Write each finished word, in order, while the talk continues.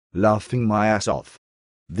laughing my ass off.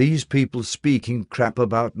 These people speaking crap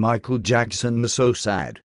about Michael Jackson are so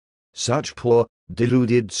sad. Such poor,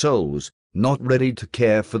 deluded souls, not ready to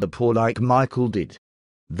care for the poor like Michael did.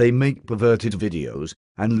 They make perverted videos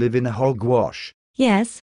and live in hogwash.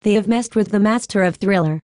 Yes, they have messed with the master of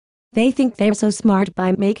Thriller. They think they're so smart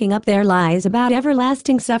by making up their lies about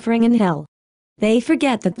everlasting suffering in hell. They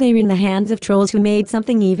forget that they're in the hands of trolls who made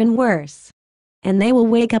something even worse. And they will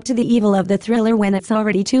wake up to the evil of the Thriller when it's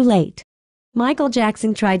already too late. Michael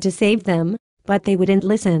Jackson tried to save them, but they wouldn't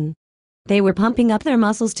listen. They were pumping up their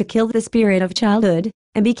muscles to kill the spirit of childhood,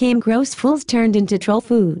 and became gross fools turned into troll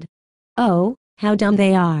food. Oh, how dumb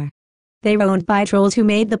they are. They were owned by trolls who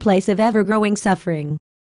made the place of ever-growing suffering.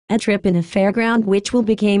 A trip in a fairground which will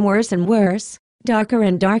become worse and worse, darker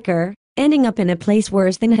and darker, ending up in a place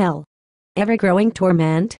worse than hell. Ever-growing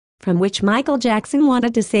torment, from which Michael Jackson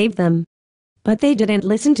wanted to save them. But they didn't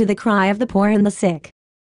listen to the cry of the poor and the sick.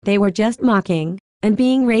 They were just mocking, and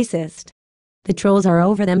being racist. The trolls are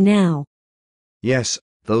over them now. Yes,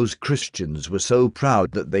 those Christians were so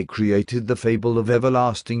proud that they created the fable of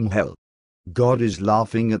everlasting hell. God is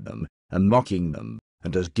laughing at them, and mocking them,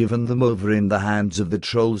 and has given them over in the hands of the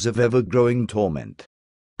trolls of ever-growing torment.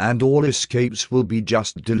 And all escapes will be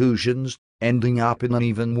just delusions, ending up in an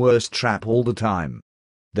even worse trap all the time.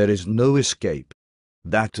 There is no escape.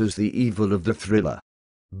 That is the evil of the Thriller.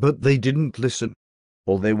 But they didn't listen.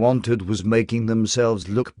 All they wanted was making themselves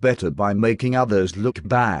look better by making others look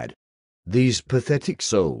bad. These pathetic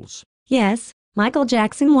souls. Yes, Michael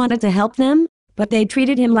Jackson wanted to help them, but they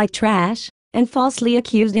treated him like trash, and falsely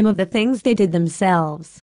accused him of the things they did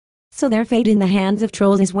themselves. So their fate in the hands of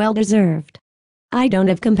trolls is well deserved. I don't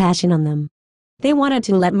have compassion on them. They wanted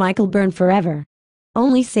to let Michael burn forever.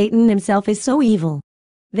 Only Satan himself is so evil.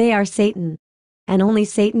 They are Satan. And only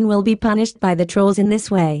Satan will be punished by the trolls in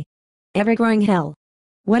this way. Ever-growing hell.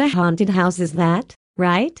 What a haunted house is that,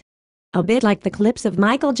 right? A bit like the clips of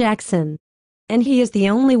Michael Jackson. And he is the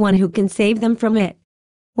only one who can save them from it.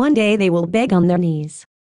 One day they will beg on their knees.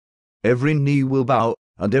 Every knee will bow,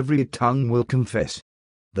 and every tongue will confess.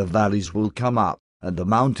 The valleys will come up, and the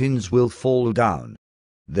mountains will fall down.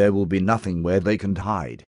 There will be nothing where they can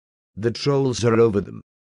hide. The trolls are over them.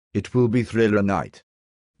 It will be Thriller night.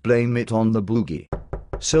 Blame it on the boogie.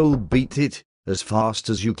 So beat it, as fast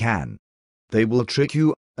as you can. They will trick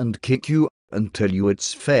you, and kick you, and tell you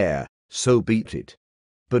it's fair, so beat it.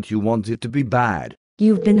 But you want it to be bad.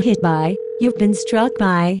 You've been hit by, you've been struck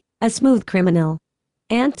by, a smooth criminal.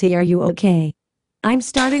 Auntie, are you okay? I'm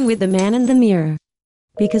starting with the man in the mirror.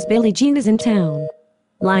 Because Billie Jean is in town.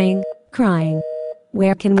 Lying, crying.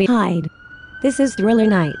 Where can we hide? This is Thriller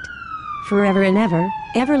night. Forever and ever,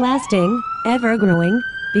 everlasting, ever-growing,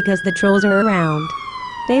 because the trolls are around.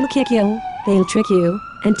 They'll kick you, they'll trick you,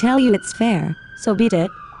 and tell you it's fair, so beat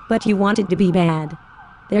it, but you want it to be bad.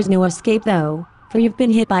 There's no escape though, for you've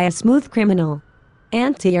been hit by a smooth criminal.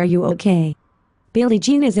 Auntie, are you okay? Billie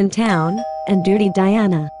Jean is in town, and Dirty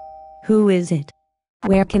Diana. Who is it?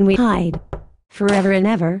 Where can we hide? Forever and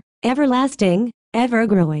ever, everlasting,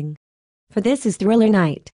 ever-growing. For this is Thriller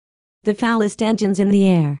night. The foulest engines in the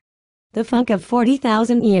air. The funk of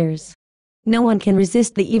 40,000 years. No one can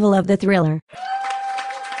resist the evil of the Thriller.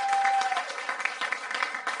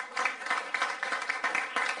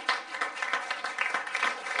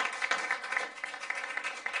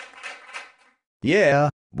 Yeah,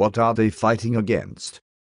 what are they fighting against?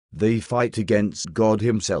 They fight against God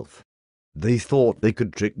himself. They thought they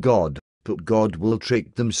could trick God, but God will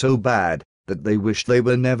trick them so bad that they wish they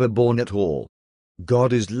were never born at all.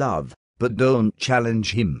 God is love, but don't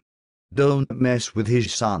challenge him. Don't mess with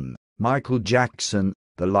his son, Michael Jackson,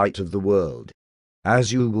 the light of the world.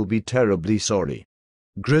 As you will be terribly sorry.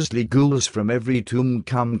 Grisly ghouls from every tomb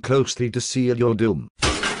come closely to seal your doom.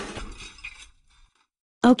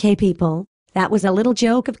 Okay people, that was a little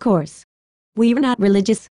joke of course. We're not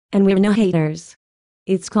religious, and we're no haters.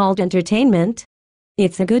 It's called entertainment.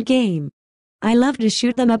 It's a good game. I love to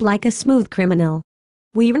shoot them up like a smooth criminal.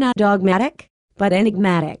 We're not dogmatic, but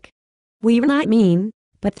enigmatic. We're not mean,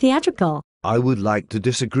 but theatrical. I would like to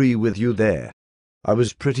disagree with you there. I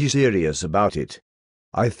was pretty serious about it.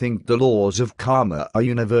 I think the laws of karma are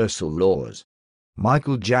universal laws.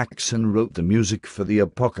 Michael Jackson wrote the music for the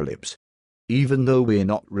apocalypse. Even though we're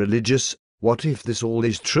not religious, what if this all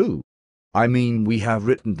is true? I mean, we have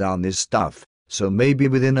written down this stuff, so maybe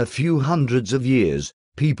within a few hundreds of years,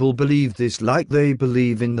 people believe this like they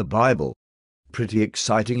believe in the Bible. Pretty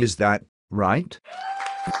exciting, is that right?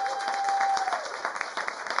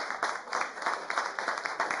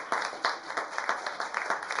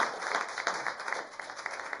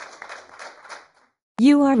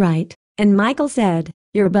 You are right, and Michael said,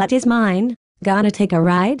 Your butt is mine, gonna take a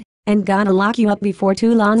ride, and gonna lock you up before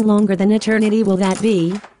too long. Longer than eternity will that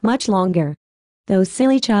be, much longer. Those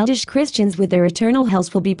silly childish Christians with their eternal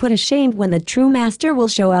hells will be put ashamed when the true master will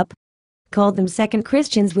show up. Called them second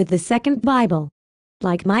Christians with the second Bible.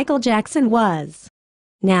 Like Michael Jackson was.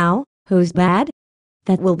 Now, who's bad?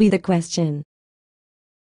 That will be the question.